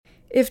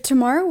If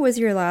tomorrow was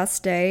your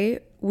last day,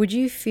 would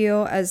you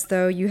feel as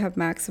though you have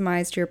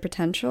maximized your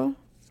potential?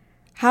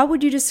 How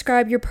would you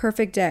describe your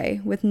perfect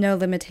day with no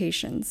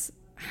limitations?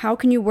 How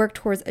can you work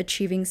towards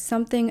achieving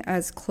something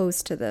as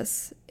close to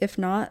this, if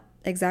not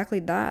exactly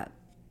that?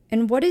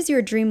 And what is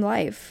your dream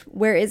life?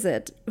 Where is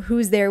it?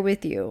 Who's there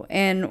with you?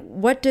 And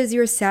what does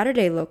your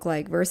Saturday look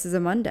like versus a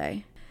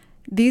Monday?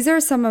 These are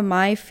some of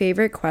my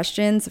favorite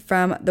questions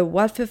from the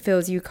What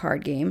Fulfills You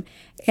card game.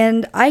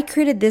 And I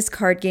created this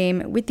card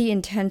game with the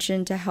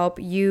intention to help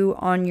you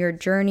on your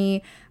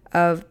journey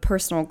of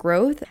personal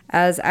growth,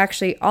 as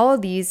actually all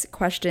of these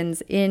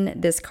questions in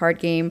this card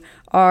game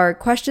are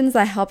questions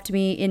that helped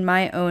me in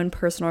my own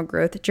personal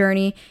growth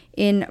journey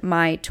in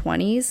my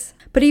 20s.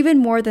 But even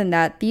more than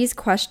that, these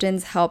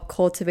questions help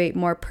cultivate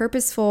more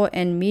purposeful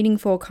and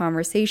meaningful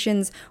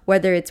conversations,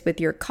 whether it's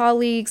with your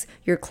colleagues,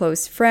 your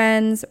close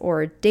friends,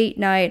 or date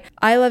night.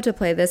 I love to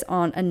play this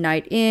on a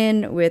night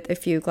in with a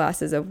few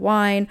glasses of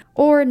wine,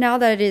 or now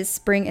that it is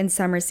spring and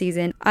summer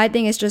season, I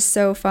think it's just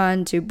so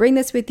fun to bring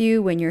this with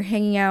you when you're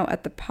hanging out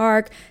at the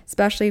park,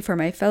 especially for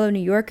my fellow New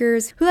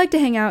Yorkers who like to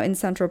hang out in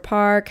Central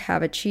Park,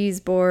 have a cheese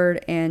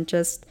board, and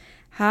just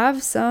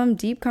have some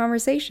deep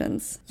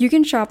conversations. You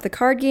can shop the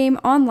card game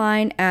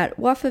online at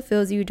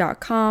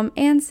whatfulfillsyou.com,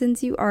 and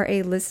since you are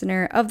a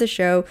listener of the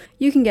show,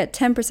 you can get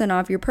 10%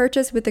 off your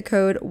purchase with the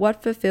code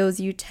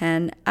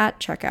whatfulfillsyou10 at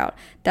checkout.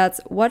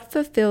 That's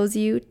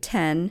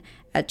whatfulfillsyou10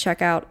 at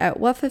checkout at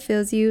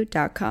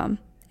whatfulfillsyou.com.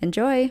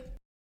 Enjoy!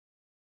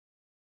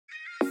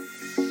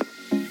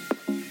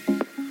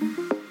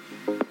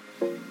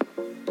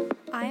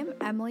 I'm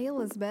Emily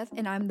Elizabeth,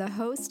 and I'm the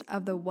host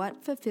of the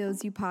What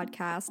Fulfills You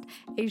podcast,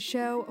 a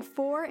show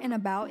for and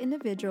about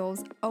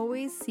individuals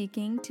always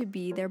seeking to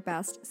be their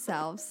best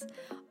selves.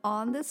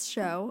 On this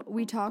show,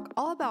 we talk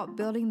all about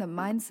building the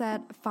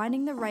mindset,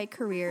 finding the right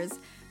careers,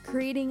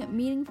 creating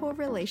meaningful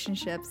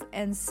relationships,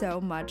 and so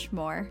much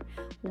more.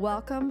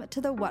 Welcome to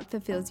the What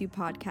Fulfills You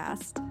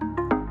podcast.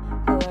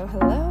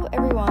 Hello,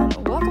 everyone.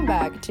 Welcome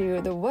back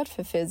to the What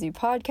Fulfills You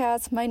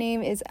podcast. My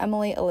name is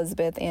Emily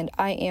Elizabeth, and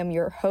I am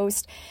your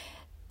host.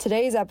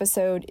 Today's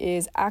episode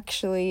is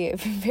actually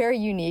very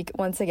unique.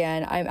 Once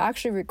again, I'm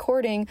actually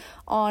recording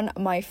on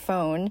my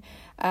phone,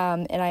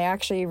 and I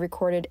actually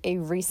recorded a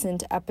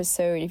recent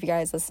episode. If you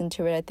guys listened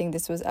to it, I think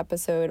this was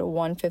episode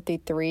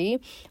 153,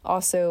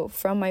 also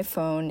from my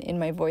phone in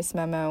my voice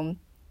memo.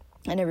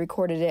 And I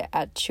recorded it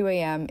at 2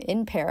 a.m.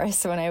 in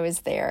Paris when I was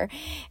there.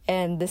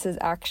 And this is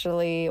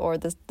actually, or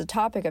the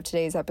topic of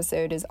today's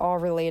episode is all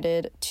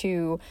related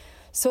to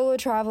solo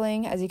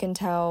traveling, as you can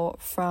tell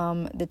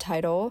from the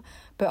title,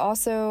 but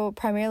also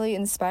primarily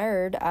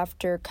inspired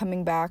after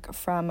coming back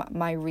from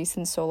my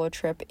recent solo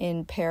trip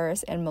in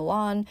Paris and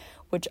Milan,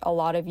 which a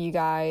lot of you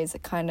guys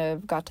kind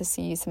of got to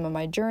see some of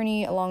my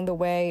journey along the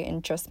way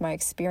and just my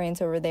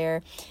experience over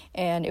there.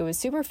 And it was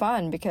super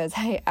fun because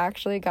I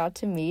actually got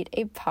to meet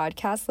a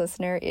podcast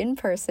listener in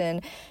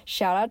person.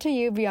 Shout out to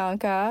you,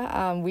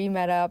 Bianca. We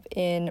met up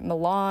in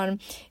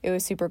Milan. It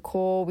was super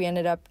cool. We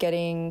ended up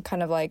getting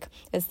kind of like,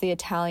 it's the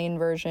Italian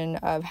version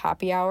of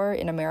happy hour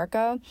in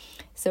America.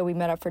 So we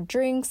met up for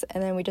drinks,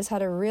 and then we just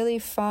had a really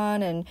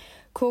fun and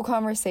cool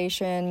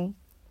conversation.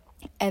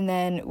 And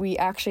then we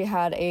actually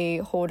had a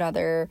whole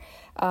nother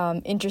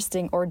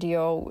interesting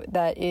ordeal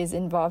that is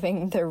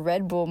involving the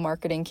Red Bull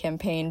marketing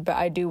campaign. But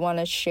I do want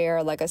to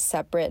share like a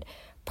separate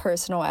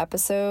personal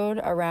episode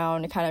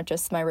around kind of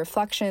just my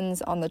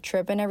reflections on the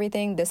trip and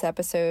everything. This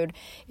episode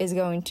is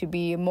going to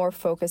be more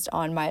focused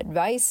on my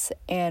advice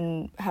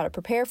and how to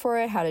prepare for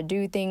it, how to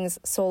do things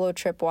solo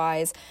trip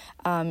wise,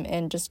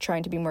 and just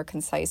trying to be more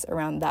concise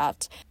around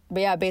that.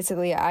 But yeah,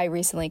 basically I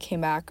recently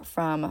came back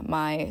from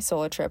my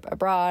solo trip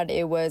abroad.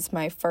 It was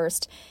my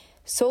first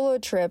solo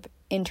trip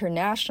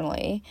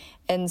internationally,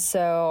 and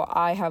so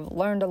I have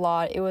learned a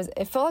lot.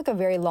 It felt like a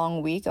very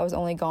long week. I was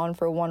only gone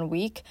for 1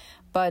 week,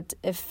 but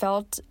it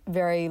felt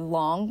very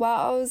long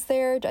while I was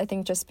there. I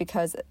think just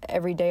because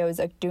every day I was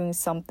like doing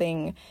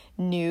something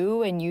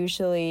new, and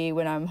usually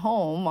when I'm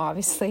home,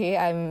 obviously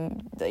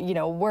I'm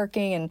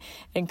working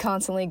and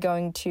constantly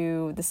going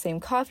to the same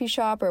coffee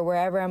shop or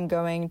wherever I'm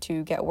going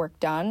to get work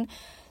done.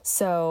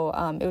 So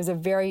it was a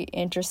very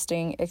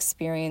interesting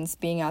experience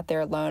being out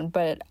there alone.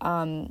 But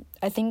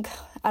I think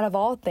out of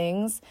all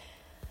things,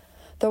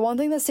 the one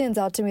thing that stands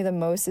out to me the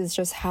most is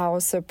just how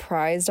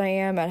surprised I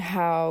am at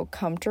how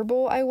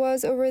comfortable I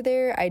was over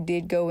there. I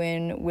did go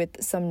in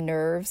with some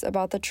nerves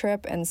about the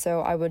trip, and so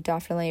I would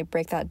definitely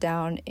break that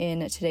down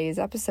in today's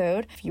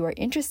episode. If you are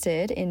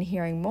interested in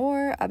hearing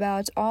more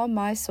about all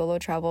my solo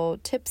travel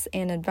tips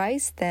and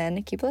advice,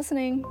 then keep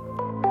listening.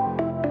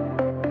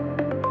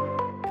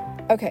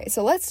 Okay,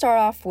 so let's start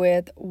off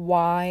with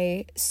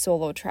why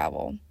solo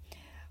travel.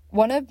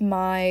 One of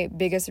my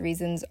biggest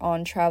reasons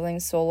on traveling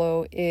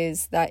solo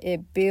is that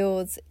it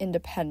builds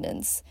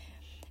independence.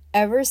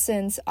 Ever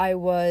since I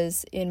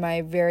was in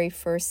my very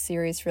first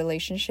serious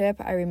relationship,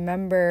 I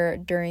remember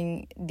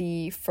during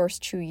the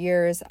first 2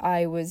 years,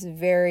 I was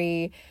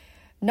very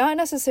not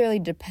necessarily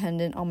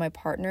dependent on my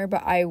partner,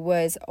 but I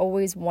was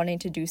always wanting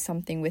to do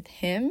something with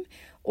him,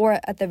 or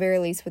at the very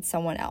least with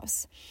someone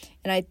else.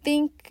 And I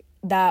think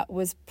that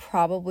was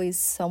probably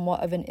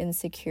somewhat of an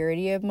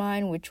insecurity of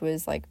mine, which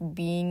was like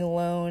being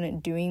alone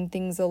and doing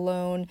things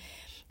alone.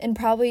 And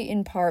probably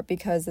in part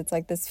because it's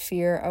like this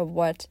fear of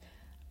what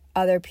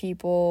other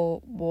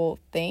people will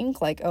think,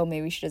 like, oh,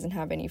 maybe she doesn't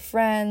have any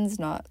friends.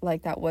 Not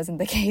like that wasn't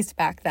the case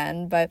back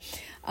then, but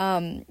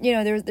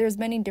there's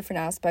many different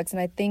aspects.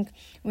 And I think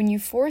when you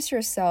force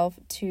yourself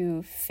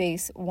to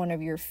face one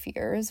of your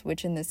fears,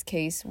 which in this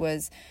case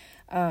was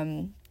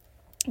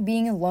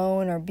being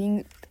alone or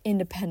being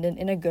independent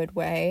in a good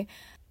way,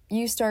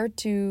 you start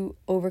to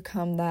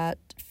overcome that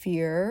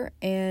fear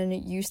and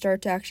you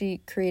start to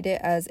actually create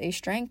it as a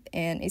strength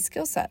and a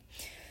skill set.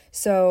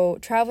 So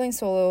traveling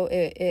solo,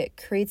 it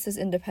creates this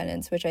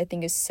independence, which I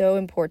think is so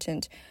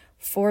important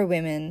for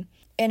women.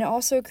 And it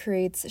also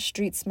creates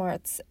street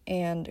smarts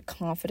and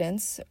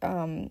confidence.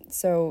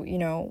 So,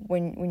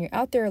 when you're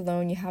out there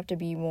alone, you have to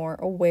be more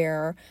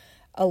aware,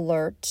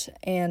 alert,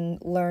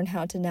 and learn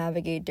how to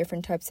navigate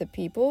different types of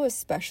people,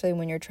 especially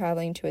when you're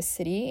traveling to a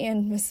city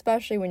and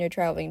especially when you're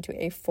traveling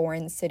to a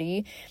foreign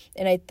city.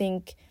 And I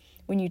think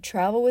when you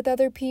travel with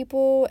other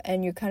people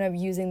and you're kind of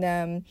using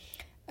them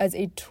as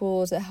a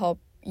tool to help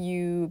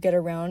you get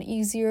around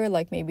easier,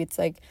 like maybe it's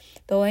like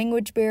the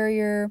language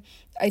barrier,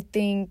 I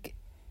think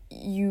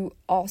you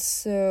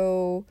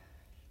also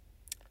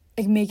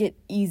like make it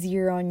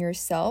easier on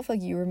yourself,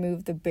 like you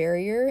remove the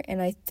barrier.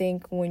 And I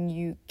think when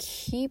you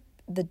keep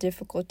the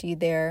difficulty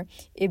there,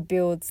 it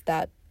builds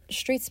that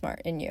street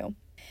smart in you.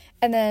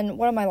 And then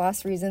one of my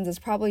last reasons is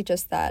probably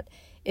just that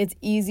it's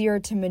easier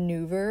to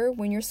maneuver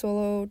when you're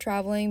solo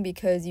traveling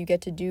because you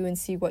get to do and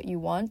see what you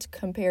want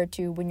compared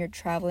to when you're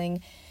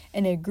traveling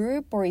in a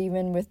group or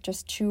even with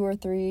just 2 or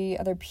 3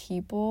 other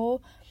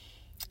people.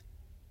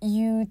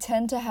 You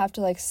tend to have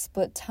to like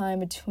split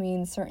time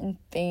between certain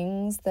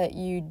things that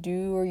you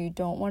do or you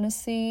don't want to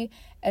see,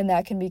 and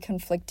that can be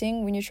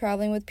conflicting when you're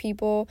traveling with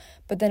people.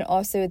 But then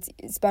also it's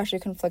especially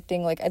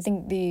conflicting, like I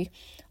think the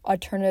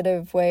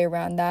alternative way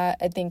around that,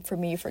 I think for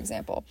me, for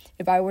example,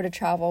 if I were to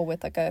travel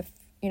with like a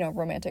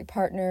romantic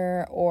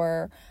partner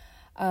or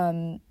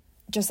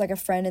just like a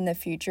friend in the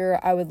future,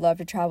 I would love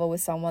to travel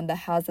with someone that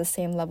has the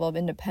same level of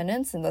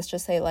independence. And let's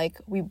just say like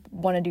we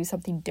want to do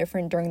something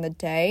different during the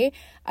day.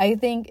 I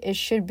think it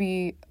should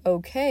be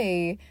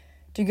okay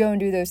to go and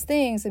do those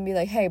things and be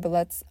like, hey, but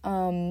let's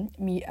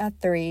meet at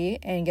 3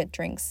 and get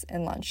drinks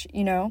and lunch,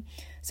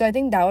 So I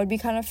think that would be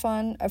kind of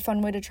fun, a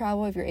fun way to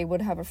travel if you're able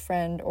to have a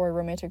friend or a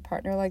romantic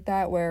partner like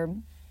that where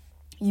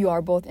you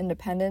are both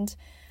independent,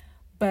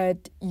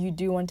 but you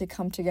do want to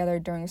come together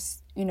during,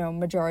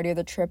 majority of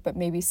the trip, but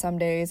maybe some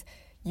days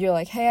you're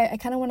like, hey, I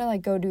kind of want to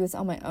like go do this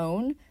on my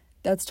own.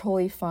 That's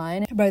totally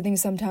fine. But I think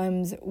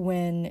sometimes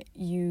when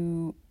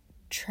you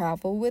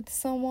travel with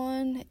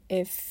someone,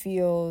 it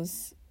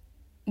feels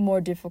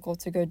more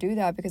difficult to go do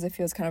that because it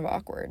feels kind of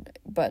awkward.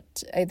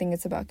 But I think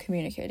it's about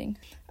communicating.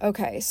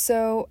 Okay,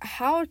 so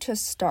how to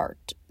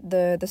start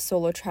the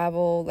solo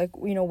travel, like,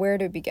 where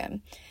to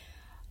begin?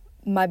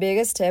 My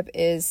biggest tip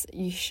is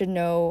you should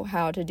know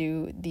how to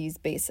do these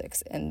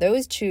basics. And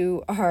those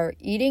 2 are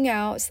eating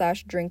out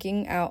 /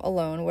 drinking out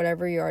alone,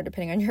 whatever you are,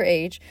 depending on your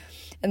age.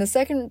 And the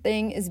second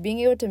thing is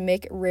being able to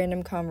make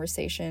random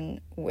conversation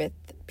with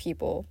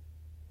people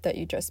that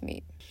you just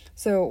meet.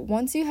 So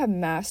once you have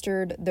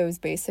mastered those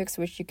basics,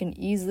 which you can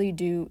easily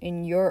do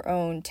in your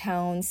own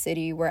town,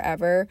 city,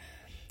 wherever,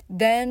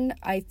 then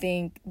I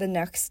think the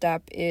next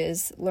step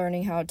is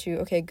learning how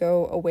to,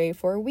 go away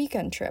for a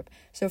weekend trip.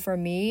 So for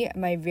me,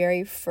 my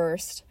very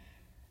first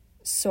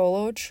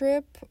solo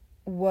trip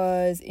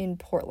was in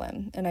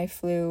Portland, and I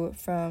flew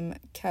from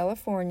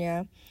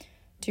California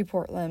to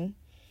Portland,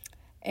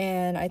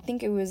 and I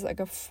think it was like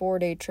a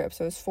 4-day trip.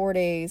 So it was 4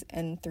 days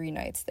and 3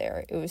 nights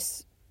there. It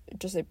was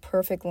just a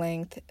perfect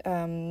length,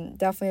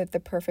 definitely the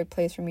perfect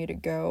place for me to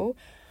go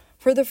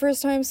for the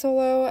first time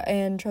solo.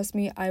 And trust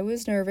me, I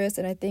was nervous,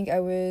 and I think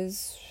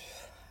this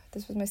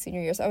was my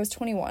senior year, so I was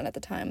 21 at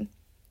the time.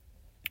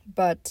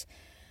 But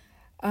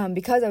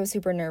because I was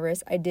super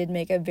nervous, I did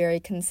make a very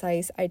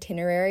concise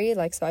itinerary.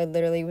 So I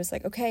literally was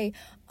like, okay,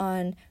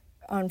 on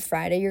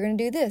Friday you're gonna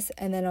do this,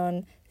 and then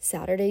on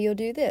Saturday you'll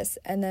do this,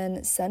 and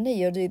then Sunday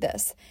you'll do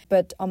this.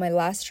 But on my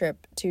last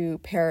trip to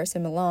Paris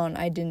and Milan,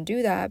 I didn't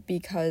do that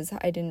because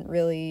I didn't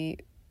really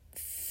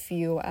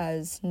feel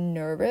as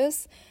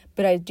nervous.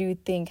 But I do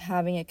think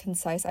having a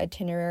concise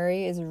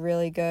itinerary is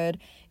really good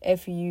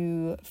if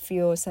you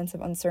feel a sense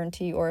of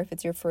uncertainty or if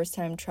it's your first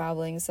time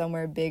traveling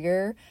somewhere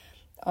bigger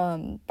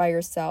by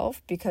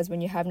yourself, because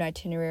when you have an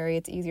itinerary,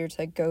 it's easier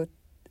to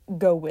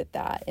go with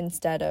that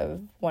instead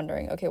of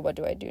wondering, okay, what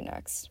do I do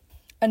next?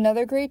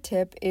 Another great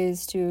tip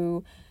is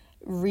to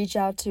reach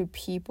out to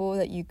people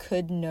that you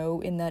could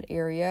know in that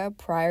area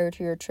prior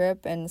to your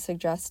trip and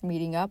suggest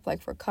meeting up,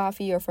 like for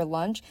coffee or for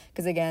lunch,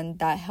 because again,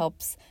 that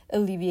helps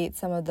alleviate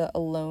some of the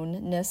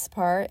aloneness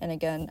part. And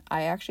again,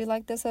 I actually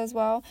like this as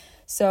well.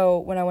 So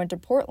when I went to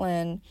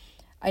Portland,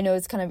 I know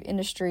it's kind of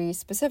industry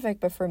specific,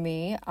 but for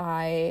me,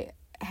 I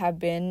have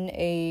been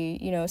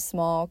a,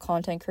 small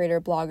content creator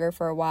blogger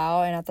for a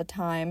while, and at the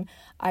time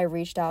I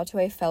reached out to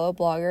a fellow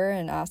blogger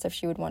and asked if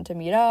she would want to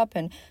meet up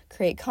and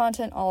create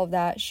content, all of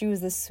that. She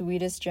was the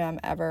sweetest gem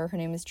ever. Her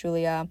name is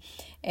Julia,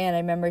 and I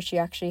remember she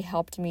actually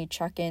helped me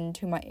check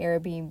into my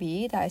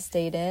Airbnb that I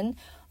stayed in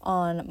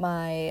on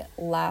my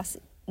last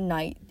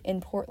night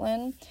in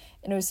Portland,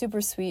 and it was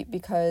super sweet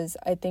because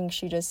I think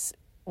she just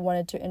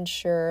wanted to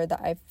ensure that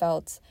I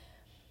felt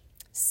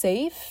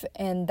safe,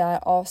 and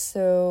that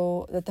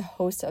the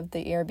host of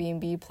the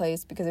Airbnb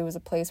place, because it was a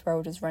place where I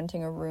was just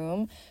renting a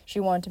room, she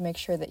wanted to make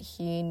sure that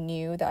he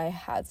knew that I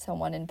had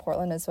someone in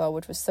Portland as well,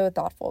 which was so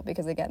thoughtful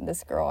because, again,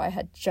 this girl I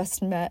had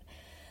just met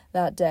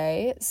that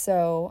day.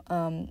 So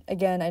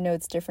again, I know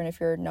it's different if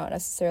you're not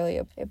necessarily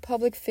a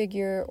public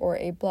figure or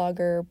a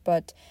blogger,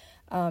 but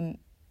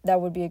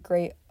that would be a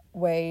great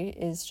way,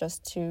 is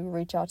just to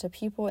reach out to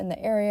people in the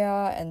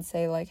area and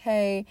say like,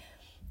 hey,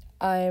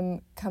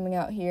 I'm coming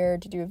out here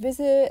to do a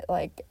visit,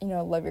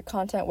 love your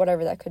content,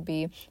 whatever that could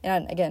be.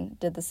 And again,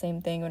 did the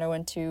same thing when I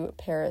went to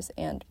Paris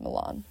and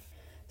Milan.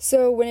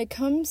 So when it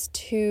comes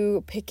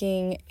to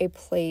picking a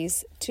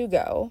place to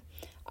go,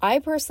 I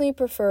personally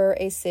prefer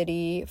a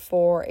city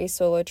for a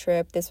solo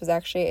trip. This was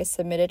actually a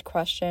submitted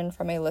question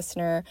from a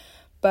listener,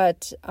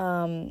 but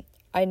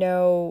I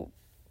know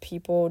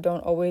people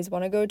don't always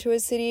want to go to a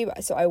city,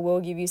 so I will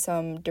give you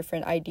some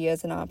different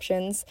ideas and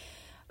options.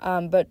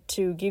 But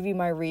to give you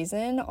my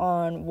reason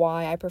on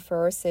why I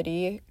prefer a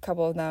city, a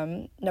couple of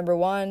them. Number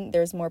one,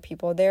 there's more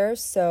people there.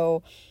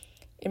 So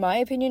in my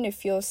opinion, it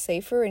feels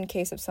safer in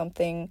case of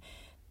something,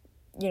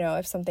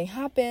 if something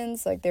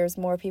happens, like there's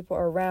more people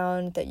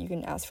around that you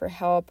can ask for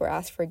help or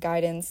ask for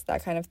guidance,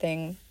 that kind of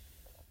thing.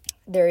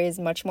 There is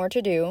much more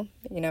to do.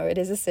 It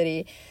is a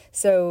city,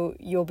 so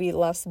you'll be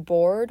less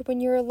bored when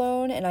you're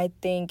alone. And I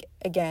think,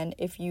 again,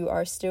 if you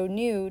are still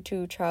new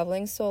to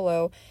traveling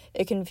solo,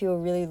 it can feel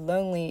really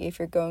lonely if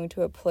you're going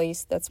to a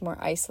place that's more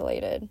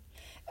isolated.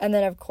 And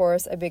then, of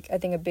course, I think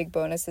a big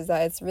bonus is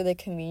that it's really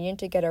convenient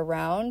to get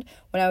around.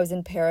 When I was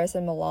in Paris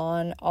and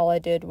Milan, all I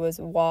did was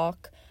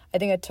walk. I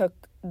think I took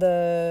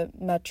the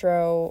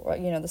metro, or,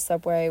 the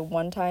subway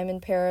one time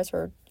in Paris,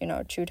 or,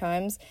 2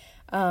 times.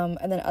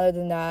 And then other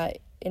than that,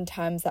 in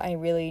times that I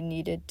really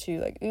needed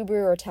to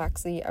Uber or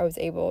taxi, I was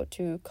able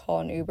to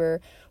call an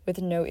Uber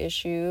with no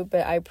issue,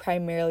 but I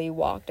primarily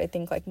walked, I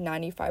think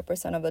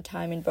 95% of the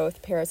time in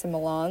both Paris and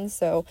Milan,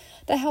 so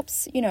that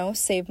helps,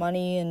 save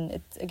money, and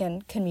it's,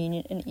 again,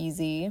 convenient and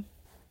easy.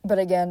 But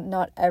again,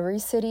 not every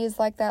city is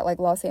like that. Like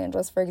Los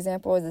Angeles, for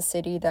example, is a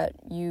city that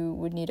you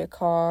would need a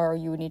car or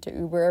you would need to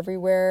Uber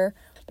everywhere.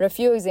 But a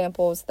few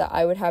examples that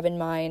I would have in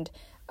mind,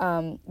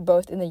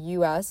 both in the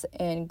US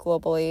and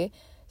globally.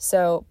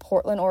 So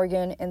Portland,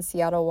 Oregon, and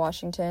Seattle,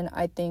 Washington,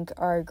 I think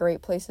are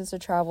great places to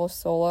travel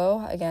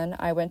solo. Again,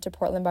 I went to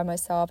Portland by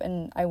myself,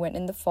 and I went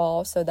in the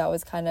fall, so that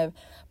was kind of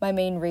my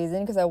main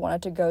reason, because I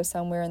wanted to go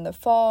somewhere in the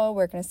fall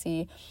where I can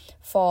see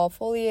fall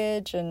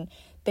foliage and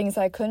things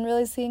I couldn't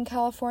really see in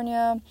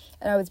California.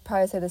 And I would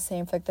probably say the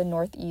same for the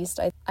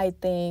Northeast. I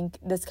think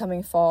this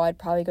coming fall I'd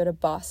probably go to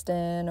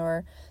Boston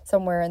or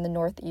somewhere in the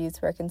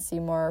Northeast where I can see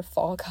more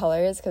fall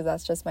colors, because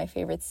that's just my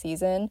favorite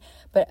season.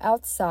 But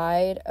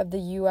outside of the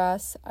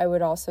US, I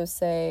would also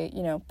say,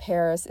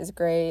 Paris is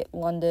great,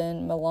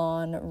 London,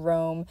 Milan,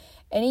 Rome,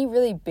 any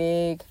really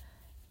big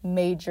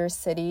major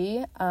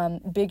city.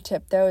 Big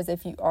tip though is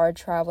if you are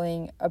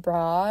traveling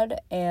abroad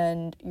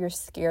and you're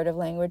scared of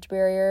language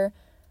barrier,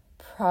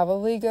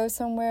 probably go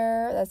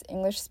somewhere that's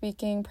English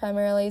speaking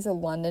primarily. So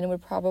London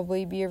would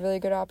probably be a really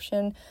good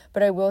option.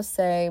 But I will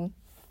say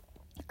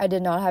I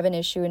did not have an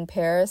issue in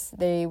Paris.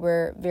 They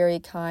were very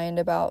kind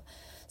about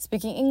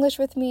speaking English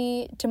with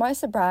me. To my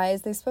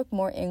surprise, they spoke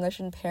more English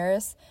in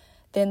Paris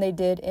than they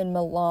did in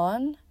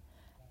Milan.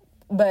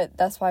 But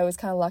that's why it was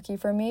kind of lucky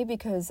for me,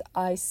 because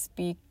I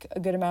speak a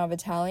good amount of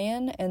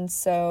Italian, and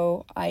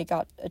so I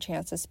got a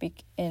chance to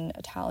speak in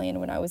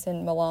Italian when I was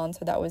in Milan,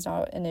 so that was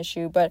not an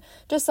issue. But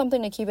just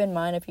something to keep in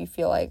mind if you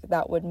feel like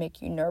that would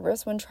make you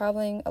nervous when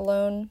traveling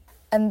alone.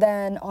 And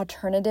then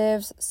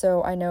alternatives.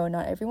 So I know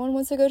not everyone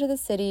wants to go to the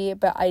city,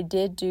 but I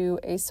did do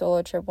a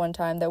solo trip one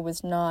time that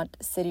was not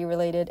city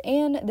related,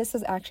 and this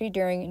was actually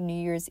during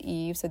New Year's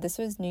Eve. So this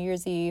was New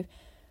Year's Eve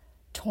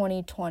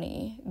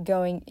 2020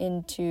 going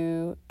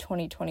into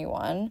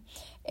 2021,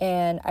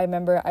 and I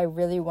remember I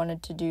really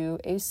wanted to do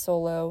a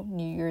solo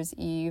New Year's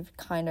Eve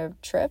kind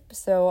of trip,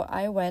 so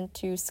I went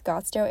to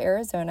Scottsdale,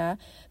 Arizona,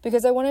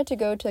 because I wanted to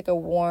go to a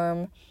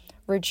warm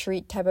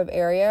retreat type of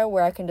area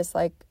where I can just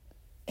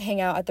hang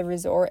out at the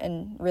resort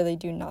and really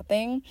do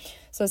nothing.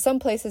 So some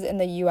places in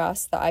the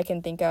US that I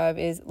can think of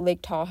is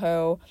Lake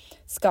Tahoe,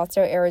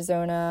 Scottsdale,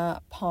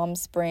 Arizona, Palm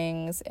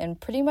Springs, and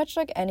pretty much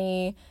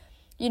any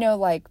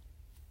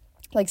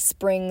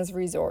Springs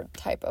resort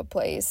type of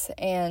place.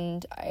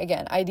 And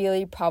again,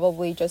 ideally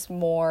probably just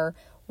more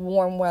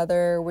warm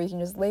weather where you can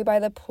just lay by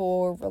the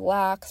pool,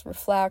 relax,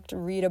 reflect,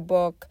 read a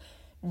book,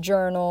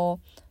 journal,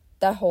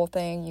 that whole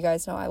thing. You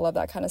guys know I love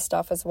that kind of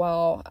stuff as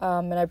well.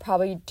 And I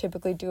probably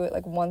typically do it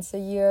once a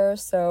year.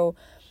 So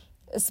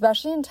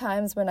especially in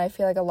times when I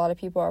feel like a lot of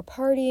people are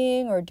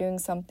partying or doing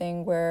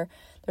something where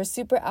they're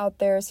super out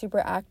there, super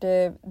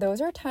active.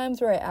 Those are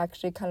times where I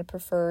actually kind of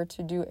prefer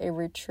to do a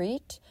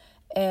retreat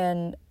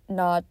and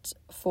not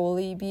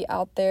fully be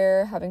out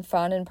there having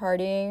fun and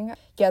partying.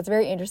 Yeah, it's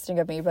very interesting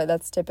of me, but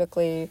that's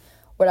typically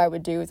what I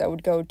would do is I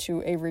would go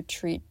to a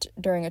retreat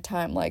during a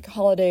time like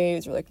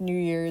holidays or like New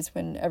Year's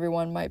when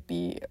everyone might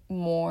be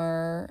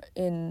more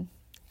in,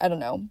 I don't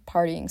know,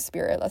 partying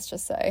spirit, let's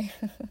just say.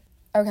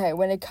 Okay,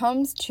 when it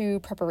comes to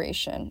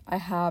preparation, I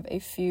have a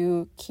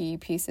few key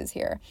pieces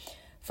here.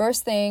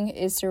 First thing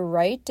is to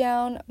write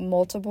down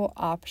multiple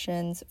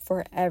options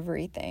for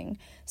everything.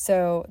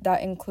 So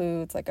that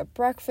includes like a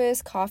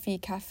breakfast, coffee,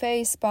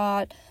 cafe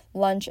spot,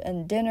 lunch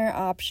and dinner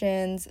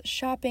options,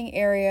 shopping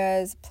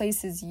areas,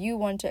 places you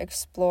want to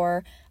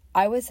explore.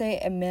 I would say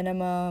a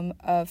minimum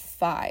of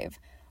 5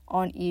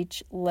 on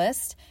each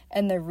list.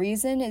 And the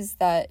reason is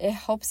that it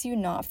helps you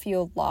not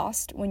feel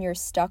lost when you're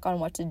stuck on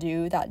what to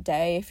do that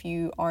day if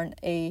you aren't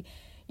a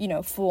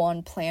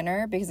full-on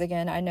planner, because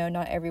again, I know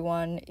not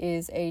everyone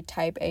is a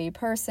type A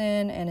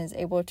person and is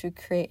able to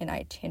create an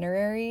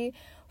itinerary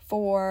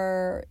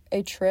for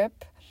a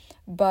trip.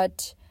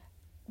 But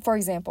for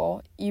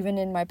example, even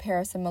in my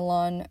Paris and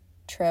Milan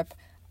trip,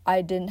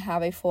 I didn't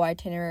have a full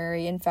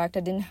itinerary. In fact,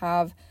 I didn't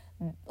have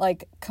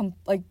like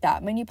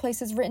that many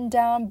places written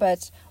down,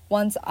 but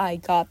once I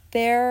got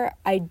there,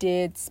 I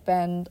did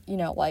spend,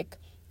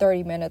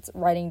 30 minutes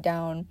writing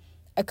down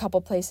a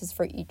couple places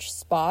for each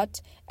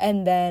spot.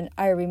 And then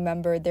I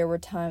remember there were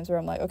times where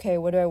I'm like, okay,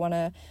 what do I want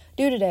to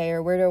do today?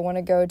 Or where do I want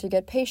to go to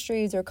get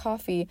pastries or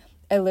coffee?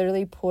 I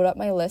literally pulled up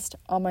my list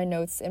on my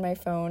notes in my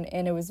phone,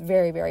 and it was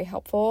very, very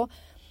helpful.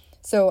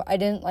 So I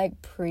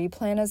didn't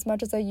pre-plan as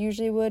much as I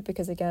usually would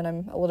because, again,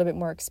 I'm a little bit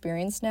more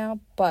experienced now,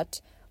 but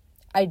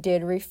I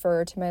did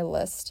refer to my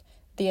list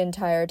the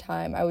entire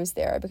time I was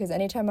there, because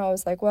anytime I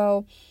was like,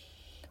 well,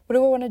 what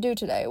do I want to do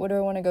today? What do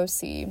I want to go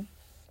see?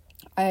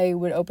 I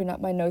would open up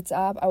my notes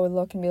app, I would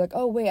look and be like,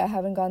 oh wait, I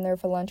haven't gone there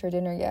for lunch or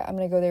dinner yet. I'm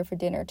going to go there for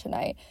dinner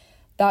tonight.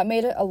 That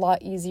made it a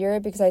lot easier,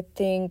 because I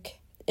think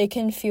it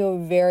can feel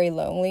very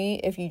lonely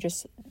if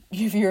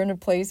you're in a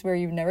place where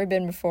you've never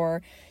been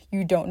before,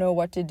 you don't know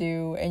what to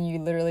do, and you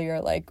literally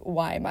are like,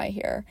 why am I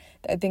here?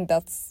 I think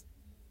that's,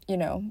 you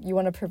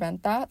want to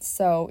prevent that.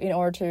 So in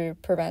order to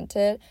prevent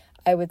it,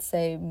 I would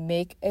say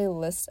make a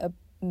list of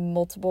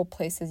multiple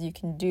places you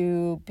can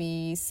do,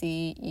 be,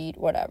 see, eat,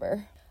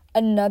 whatever.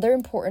 Another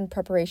important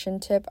preparation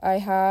tip I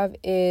have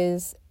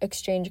is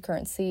exchange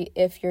currency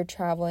if you're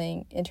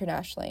traveling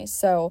internationally.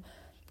 So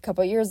a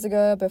couple years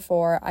ago,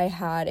 before I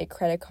had a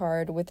credit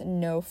card with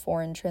no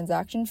foreign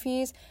transaction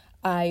fees,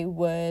 I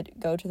would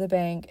go to the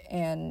bank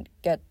and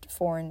get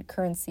foreign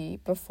currency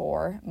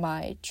before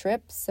my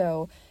trip.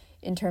 So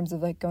in terms of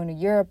going to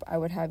Europe, I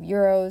would have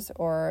euros,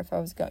 or if I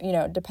was going,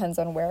 it depends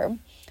on where.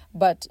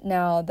 But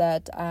now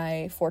that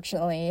I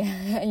fortunately,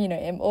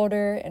 am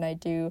older and I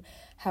do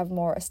have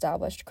more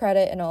established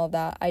credit and all of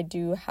that, I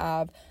do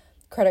have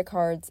credit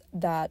cards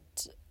that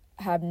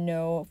have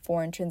no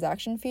foreign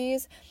transaction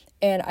fees.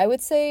 And I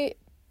would say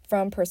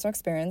from personal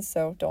experience,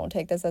 so don't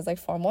take this as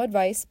formal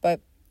advice, but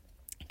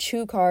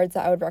 2 cards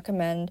that I would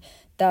recommend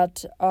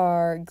that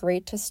are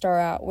great to start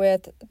out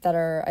with, that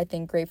are, I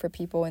think, great for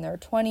people in their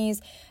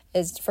 20s,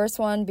 is the first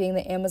one being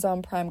the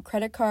Amazon Prime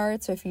credit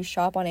card. So if you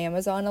shop on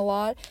Amazon a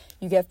lot,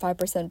 you get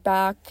 5%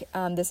 back.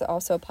 This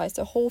also applies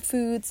to Whole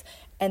Foods.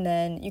 And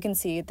then you can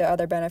see the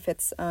other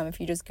benefits if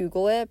you just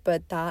Google it,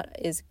 but that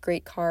is a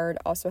great card.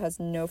 Also has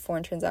no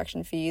foreign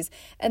transaction fees.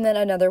 And then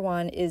another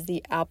one is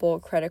the Apple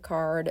credit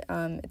card.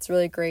 It's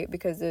really great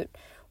because it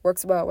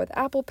works well with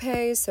Apple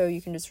Pay, so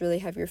you can just really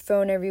have your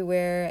phone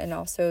everywhere, and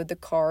also the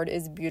card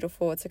is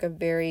beautiful. It's a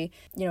very,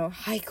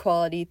 high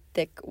quality,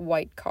 thick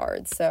white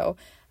card. So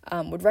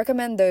would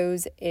recommend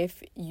those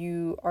if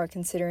you are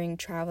considering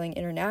traveling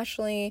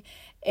internationally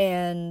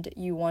and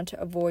you want to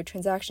avoid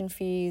transaction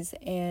fees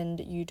and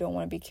you don't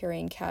want to be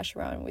carrying cash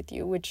around with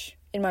you, which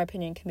in my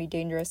opinion can be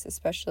dangerous,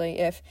 especially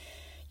if,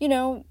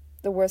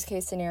 the worst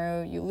case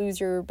scenario, you lose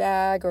your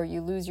bag or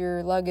you lose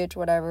your luggage,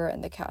 whatever,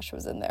 and the cash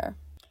was in there.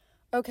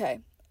 Okay.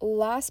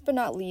 Last but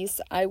not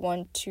least, I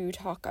want to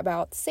talk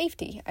about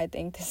safety. I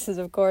think this is,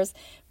 of course,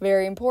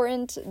 very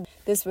important.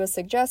 This was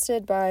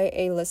suggested by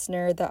a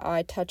listener that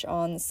I touch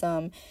on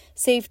some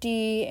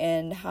safety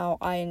and how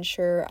I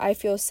ensure I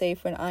feel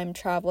safe when I'm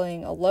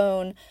traveling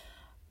alone.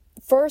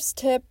 First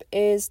tip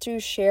is to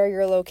share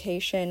your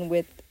location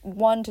with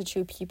 1 to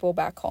 2 people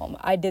back home.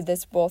 I did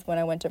this both when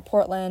I went to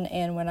Portland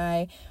and when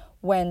I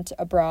went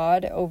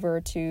abroad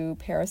over to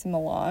Paris and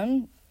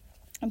Milan.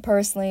 And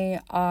personally,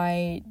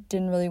 I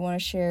didn't really want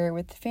to share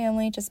with the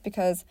family just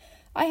because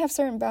I have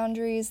certain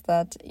boundaries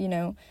that,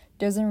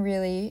 doesn't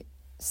really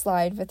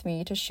slide with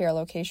me to share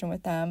location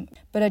with them.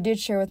 But I did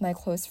share with my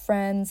close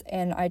friends,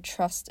 and I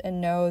trust and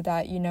know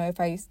that,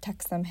 if I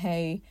text them,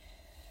 hey,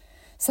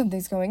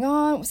 something's going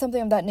on,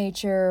 something of that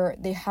nature,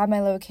 they have my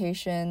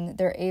location,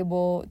 they're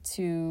able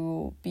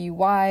to be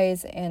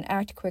wise and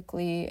act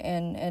quickly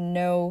and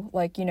know,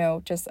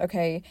 just,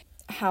 okay,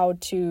 how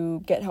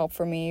to get help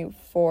for me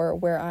for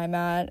where I'm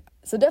at.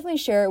 So definitely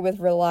share it with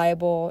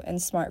reliable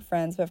and smart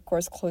friends, but of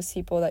course close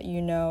people that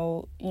you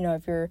know,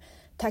 if you're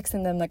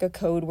texting them like a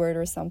code word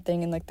or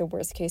something in like the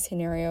worst case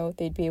scenario,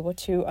 they'd be able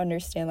to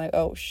understand like,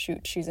 oh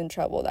shoot, she's in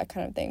trouble, that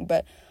kind of thing.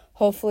 But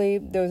hopefully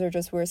those are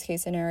just worst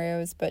case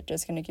scenarios, but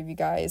just going to give you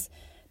guys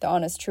the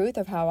honest truth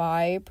of how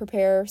I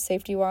prepare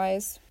safety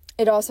wise.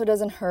 It also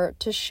doesn't hurt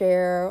to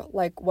share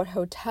like what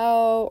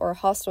hotel or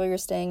hostel you're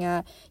staying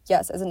at.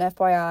 Yes, as an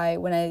FYI,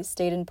 when I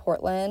stayed in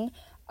Portland,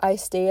 I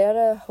stayed at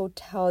a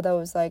hotel that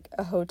was like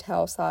a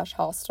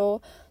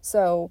hotel/hostel.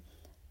 So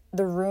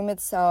the room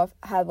itself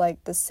had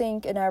like the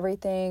sink and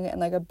everything and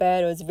like a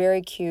bed. It was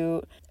very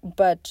cute,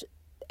 but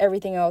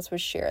everything else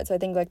was shared. So I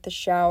think like the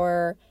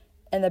shower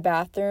and the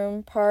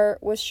bathroom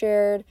part was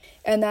shared,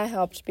 and that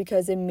helped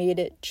because it made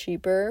it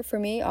cheaper for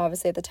me.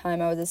 Obviously at the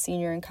time I was a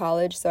senior in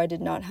college, so I did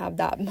not have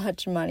that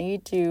much money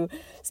to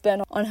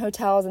spend on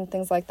hotels and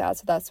things like that,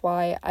 so that's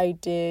why I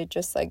did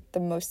just like the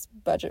most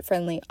budget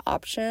friendly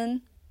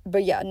option.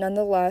 But yeah,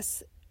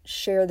 nonetheless,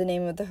 share the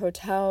name of the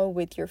hotel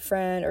with your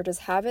friend or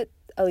just have it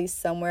at least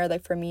somewhere.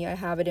 Like for me, I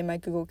have it in my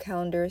Google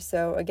Calendar,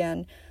 so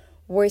again,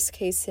 worst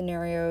case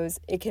scenarios,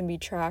 it can be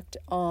tracked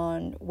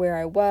on where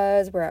I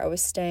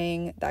was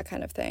staying, that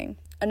kind of thing.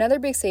 Another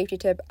big safety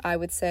tip I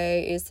would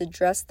say is to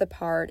dress the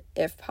part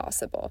if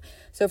possible.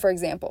 So for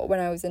example, when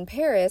I was in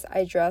Paris,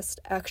 I dressed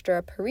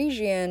extra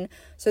Parisian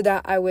so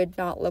that I would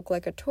not look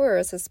like a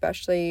tourist,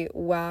 especially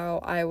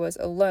while I was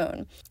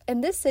alone.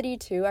 In this city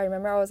too, I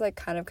remember I was like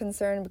kind of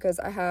concerned because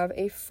I have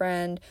a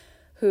friend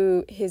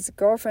who his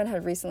girlfriend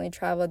had recently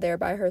traveled there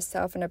by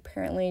herself, and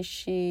apparently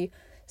she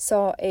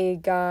saw a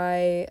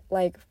guy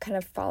like kind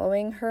of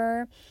following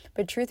her.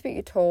 But truth be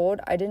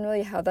told, I didn't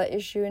really have that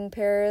issue in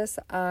Paris.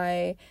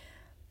 I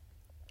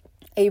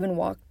even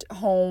walked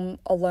home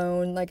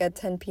alone like at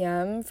 10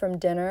 p.m. from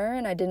dinner,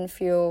 and I didn't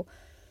feel,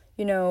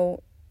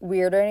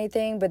 weird or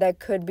anything, but that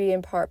could be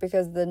in part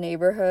because of the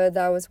neighborhood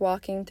that I was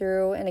walking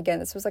through. And again,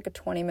 this was like a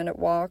 20-minute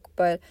walk,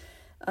 but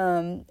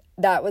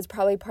that was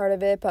probably part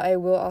of it. But I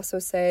will also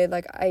say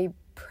like I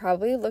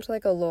probably looked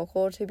like a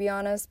local, to be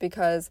honest,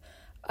 because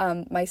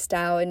my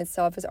style in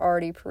itself is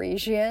already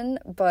Parisian,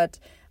 but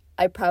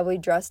I probably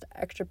dressed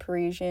extra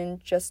Parisian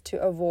just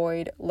to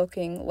avoid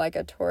looking like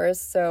a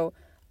tourist. So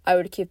I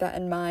would keep that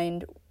in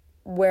mind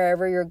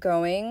wherever you're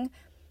going.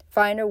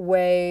 Find a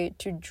way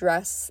to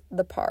dress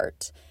the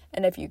part.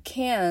 And if you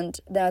can't,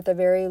 then at the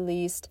very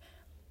least,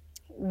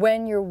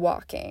 when you're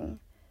walking,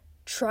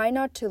 try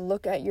not to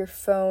look at your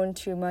phone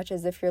too much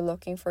as if you're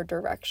looking for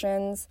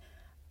directions.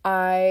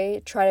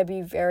 I try to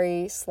be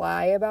very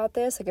sly about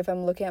this. Like if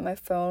I'm looking at my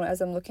phone as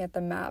I'm looking at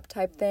the map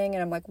type thing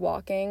and I'm like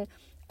walking,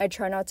 I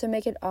try not to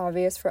make it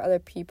obvious for other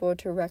people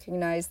to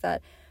recognize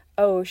that,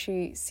 oh,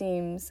 she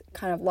seems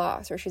kind of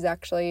lost, or she's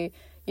actually,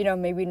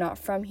 maybe not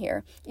from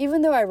here.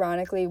 Even though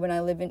ironically, when I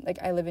live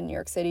in New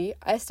York City,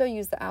 I still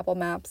use the Apple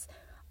Maps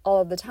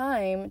all of the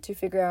time to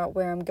figure out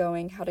where I'm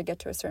going, how to get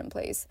to a certain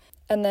place.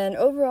 And then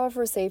overall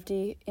for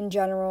safety in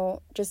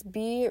general, just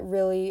be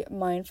really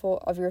mindful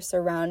of your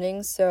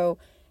surroundings. So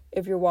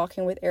if you're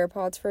walking with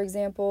AirPods, for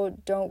example,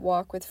 don't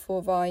walk with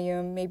full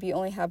volume. Maybe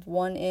only have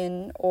one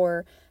in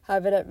or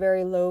have it at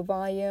very low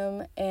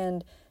volume,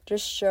 and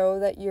just show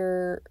that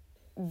you're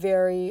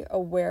very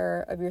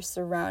aware of your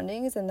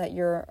surroundings and that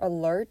you're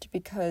alert,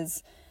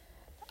 because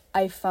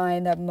I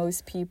find that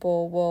most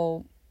people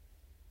will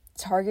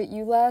target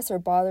you less or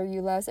bother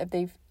you less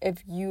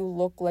if you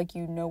look like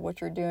you know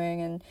what you're doing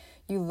and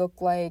you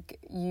look like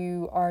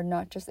you are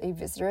not just a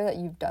visitor, that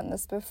you've done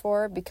this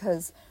before,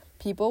 because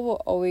people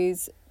will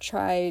always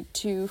try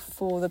to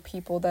fool the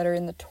people that are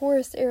in the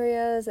tourist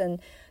areas and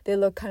they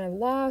look kind of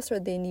lost or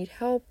they need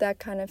help, that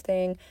kind of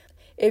thing.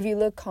 If you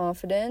look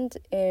confident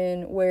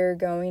in where you're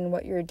going,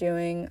 what you're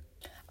doing,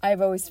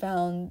 I've always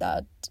found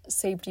that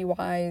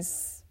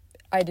safety-wise,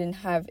 I didn't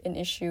have an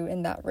issue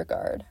in that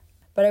regard.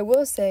 But I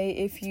will say,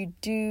 if you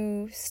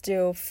do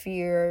still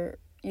fear,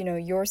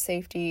 your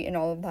safety and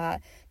all of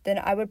that, then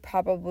I would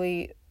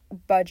probably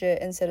budget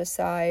and set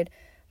aside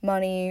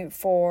money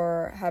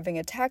for having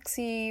a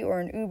taxi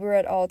or an Uber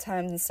at all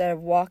times instead of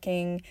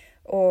walking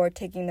or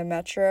taking the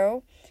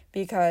metro,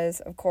 because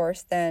of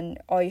course then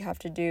all you have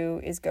to do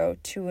is go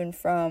to and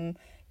from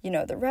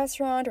the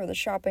restaurant or the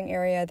shopping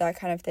area, that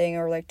kind of thing,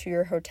 or like to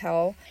your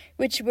hotel,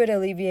 which would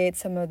alleviate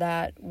some of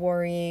that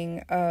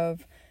worrying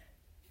of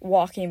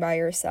walking by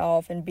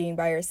yourself and being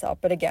by yourself.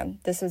 But again,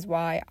 this is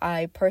why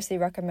I personally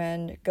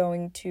recommend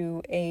going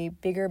to a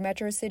bigger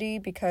metro city,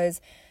 because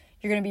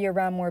you're going to be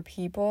around more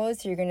people,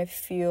 so you're going to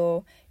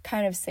feel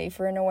kind of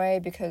safer in a way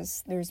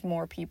because there's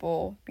more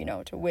people,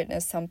 to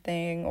witness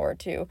something or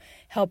to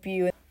help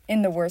you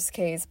in the worst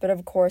case. But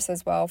of course,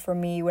 as well, for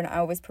me, when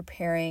I was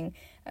preparing,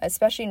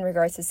 especially in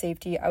regards to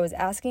safety, I was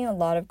asking a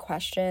lot of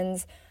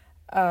questions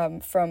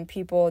from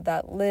people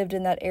that lived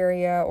in that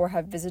area or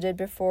have visited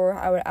before.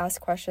 I would ask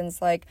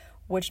questions like,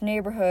 which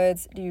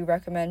neighborhoods do you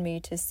recommend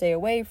me to stay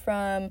away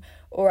from?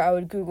 Or I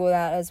would Google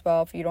that as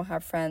well. If you don't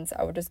have friends,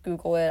 I would just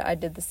Google it. I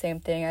did the same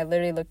thing. I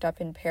literally looked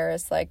up in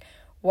Paris, like,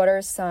 what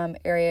are some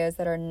areas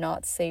that are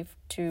not safe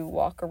to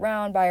walk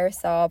around by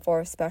yourself, or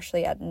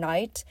especially at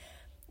night.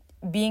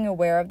 Being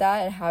aware of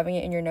that and having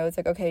it in your notes,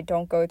 like, okay,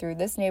 don't go through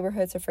this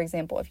neighborhood. So for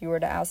example, if you were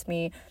to ask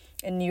me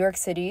in New York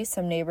City,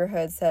 some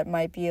neighborhoods that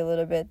might be a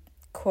little bit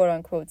quote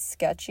unquote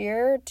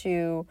sketchier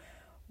to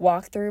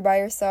walk through by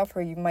yourself,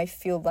 or you might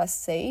feel less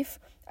safe,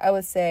 I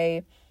would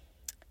say,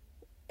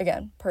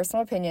 again,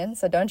 personal opinion,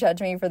 so don't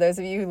judge me for those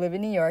of you who live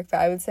in New York, but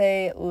I would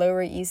say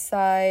Lower East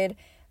Side,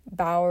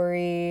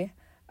 Bowery,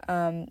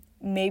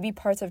 maybe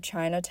parts of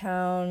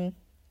Chinatown,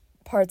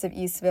 parts of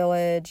East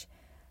Village,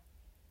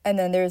 and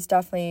then there's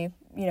definitely,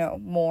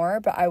 more,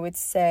 but I would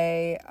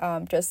say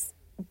just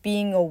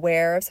being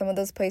aware of some of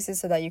those places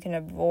so that you can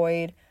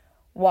avoid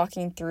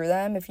walking through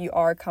them. If you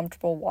are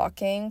comfortable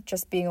walking,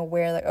 just being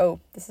aware that,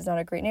 oh, this is not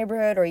a great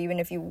neighborhood, or even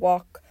if you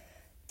walk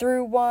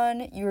through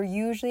one, you're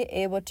usually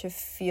able to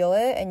feel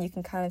it, and you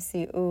can kind of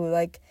see, ooh,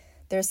 like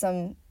there's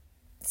some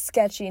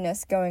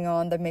sketchiness going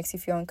on that makes you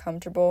feel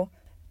uncomfortable.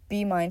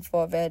 Be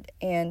mindful of it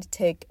and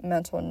take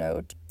mental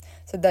note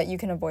so that you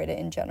can avoid it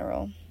in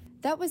general.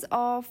 That was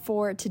all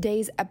for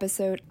today's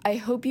episode. I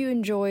hope you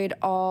enjoyed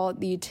all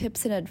the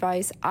tips and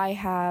advice I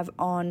have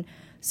on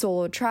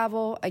solo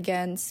travel,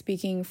 again,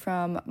 speaking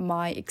from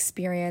my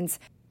experience.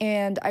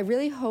 And I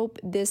really hope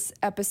this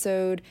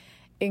episode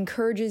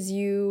encourages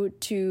you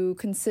to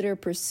consider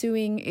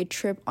pursuing a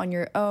trip on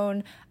your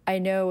own. I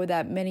know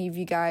that many of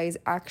you guys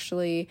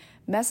actually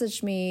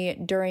messaged me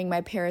during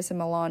my Paris and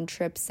Milan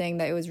trip saying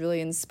that it was really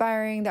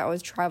inspiring that I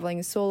was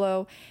traveling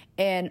solo.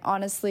 And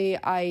honestly,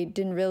 I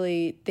didn't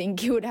really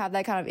think it would have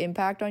that kind of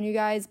impact on you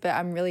guys, but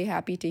I'm really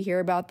happy to hear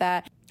about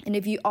that. And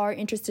if you are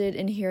interested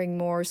in hearing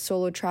more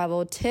solo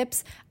travel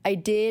tips, I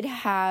did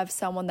have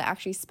someone that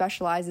actually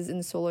specializes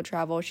in solo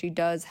travel. She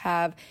does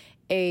have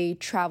a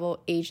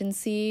travel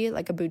agency,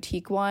 like a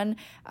boutique one.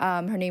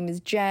 Her name is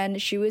Jen.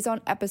 She was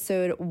on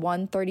episode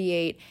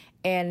 138,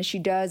 and she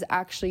does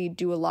actually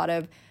do a lot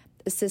of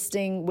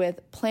assisting with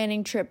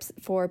planning trips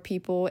for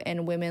people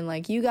and women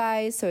like you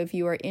guys. So if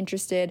you are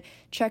interested,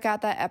 check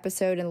out that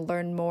episode and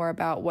learn more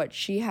about what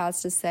she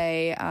has to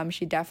say.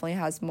 She definitely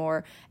has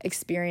more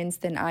experience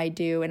than I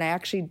do. And I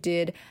actually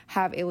did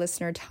have a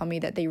listener tell me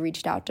that they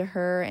reached out to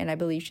her, and I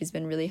believe she's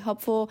been really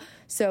helpful.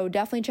 So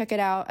definitely check it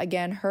out.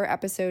 Again, her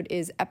episode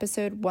is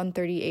episode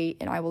 138,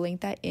 and I will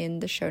link that in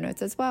the show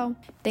notes as well.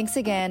 Thanks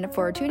again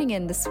for tuning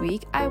in this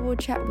week. I will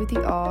chat with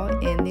you all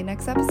in the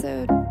next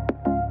episode.